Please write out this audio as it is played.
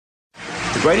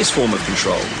The greatest form of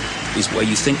control is where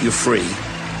you think you're free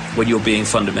when you're being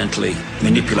fundamentally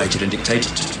manipulated and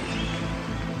dictated to.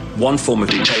 One form of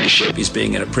dictatorship is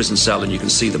being in a prison cell and you can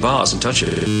see the bars and touch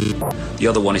it. The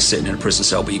other one is sitting in a prison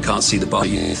cell but you can't see the bar,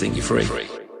 you think you're free.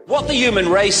 What the human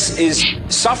race is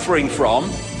suffering from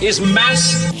is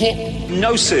mass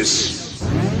hypnosis.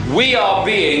 We are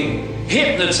being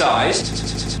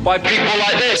hypnotized by people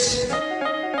like this.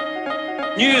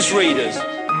 Newsreaders,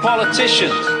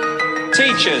 politicians,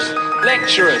 teachers,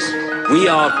 lecturers. We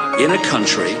are in a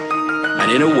country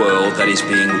and in a world that is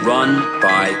being run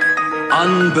by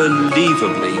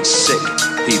unbelievably sick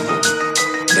people.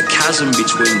 The chasm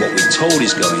between what we're told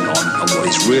is going on and what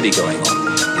is really going on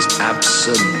is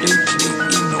absolutely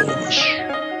enormous.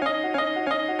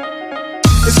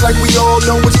 It's like we all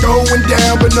know what's going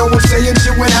down, but no one's saying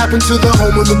shit what happened to the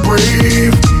home of the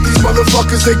brave. These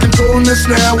motherfuckers, they controlling us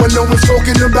now, and no one's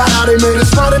talking about how they made us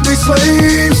modern day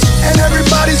slaves. And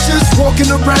everybody's just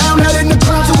walking around, head in the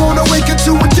clouds, who wanna wake up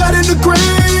to a dead in the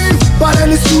grave. By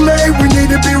then it's too late, we need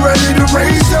to be ready to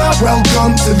raise up.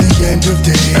 Welcome to the end of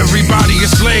days. Everybody is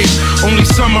slaves, only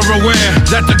some are aware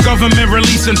that the government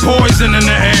releasing poison in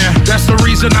the air. That's the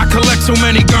reason I collect so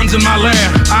many guns in my lair.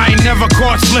 I ain't never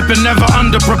caught slipping, never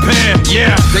underprepared.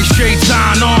 Yeah, they shade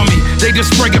sign on me, they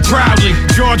just spray it proudly.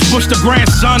 George Bush, the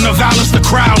grandson of Alistair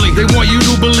Crowley. They want you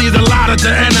to believe the lie that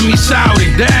the enemy's Saudi.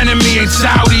 The enemy ain't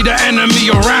Saudi, the enemy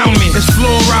around me. It's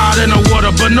fluoride in the water,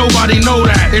 but nobody know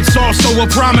that. It's also a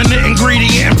prominent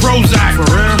ingredient in Prozac. For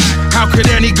real? How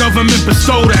could any government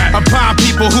bestow that upon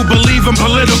people who believe in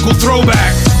political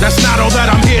throwback? That's not all that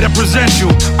I'm here to present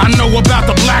you. I know about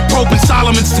the Black Pope and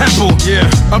Solomon's Temple. Yeah.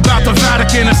 About the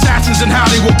Vatican assassins and how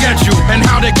they will get you, and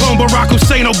how they clone Barack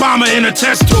Hussein Obama in a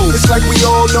test tube. It's like we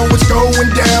all know what's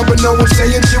going down, but no one's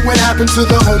saying shit what happened to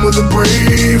the home of the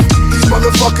brave. These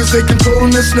motherfuckers, they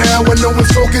controlling us now, and no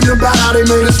one's talking about how they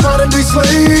made us modern day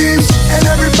slaves. And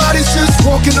everybody's just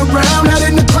walking around, head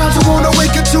in the clouds, who wanna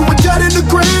wake up to a dead in the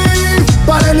grave.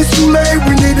 By then it's too late,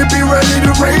 we need to be ready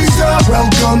to raise up.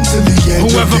 Welcome to the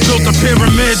end. Whoever built the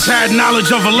pyramids had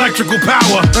knowledge of electrical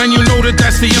power, and you know that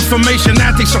that's the information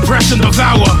that they suppress and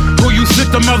devour. Who you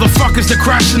think the motherfuckers that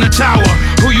crashed in the tower?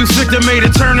 Who you think that made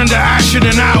it turn into ash in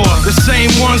an hour? The same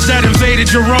ones that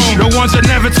invaded your own, the ones that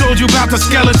never told you about the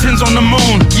skeletons on the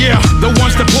moon. Yeah, the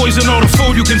ones that poison all the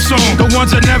food you consume, the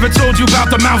ones that never told you about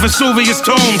the Mount Vesuvius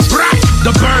tombs. Right.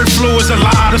 The bird flu is a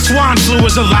lie, the swine flu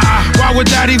is a lie. Why would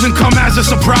that even come as a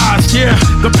surprise? Yeah,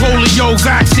 the polio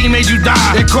vaccine made you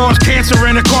die. It caused cancer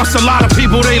and it cost a lot of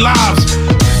people their lives.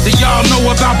 Do y'all know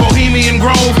about Bohemian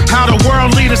Grove? How the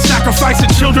world leaders sacrificing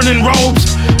children in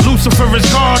robes? Lucifer is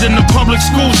God in the public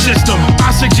school system. I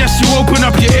suggest you open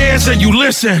up your ears and you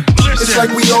listen. It's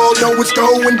like we all know what's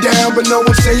going down, but no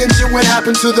one's saying shit what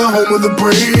happened to the home of the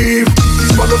brave.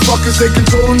 These motherfuckers, they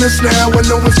controlling us now, and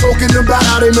no one's talking about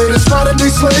how they made us modern day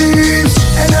slaves.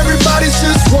 And everybody's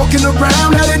just walking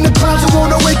around, head in the clouds, who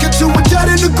wanna wake up to a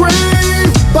dead in the grave.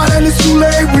 By then it's too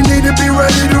late, we need to be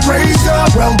ready to raise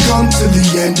up. Welcome to the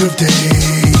end of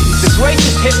days. The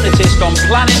greatest hypnotist on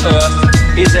planet Earth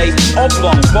is a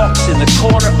oblong box in the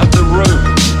corner of the room.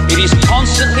 It is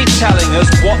constantly telling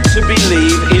us what to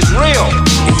believe is real.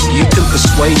 If you can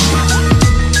persuade people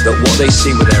that what they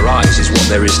see with their eyes is what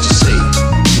there is to see,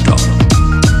 you got them.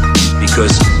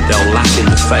 Because they'll laugh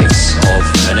in the face of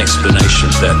an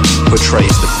explanation that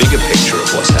portrays the bigger picture of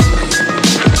what's happening.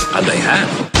 And they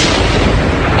have.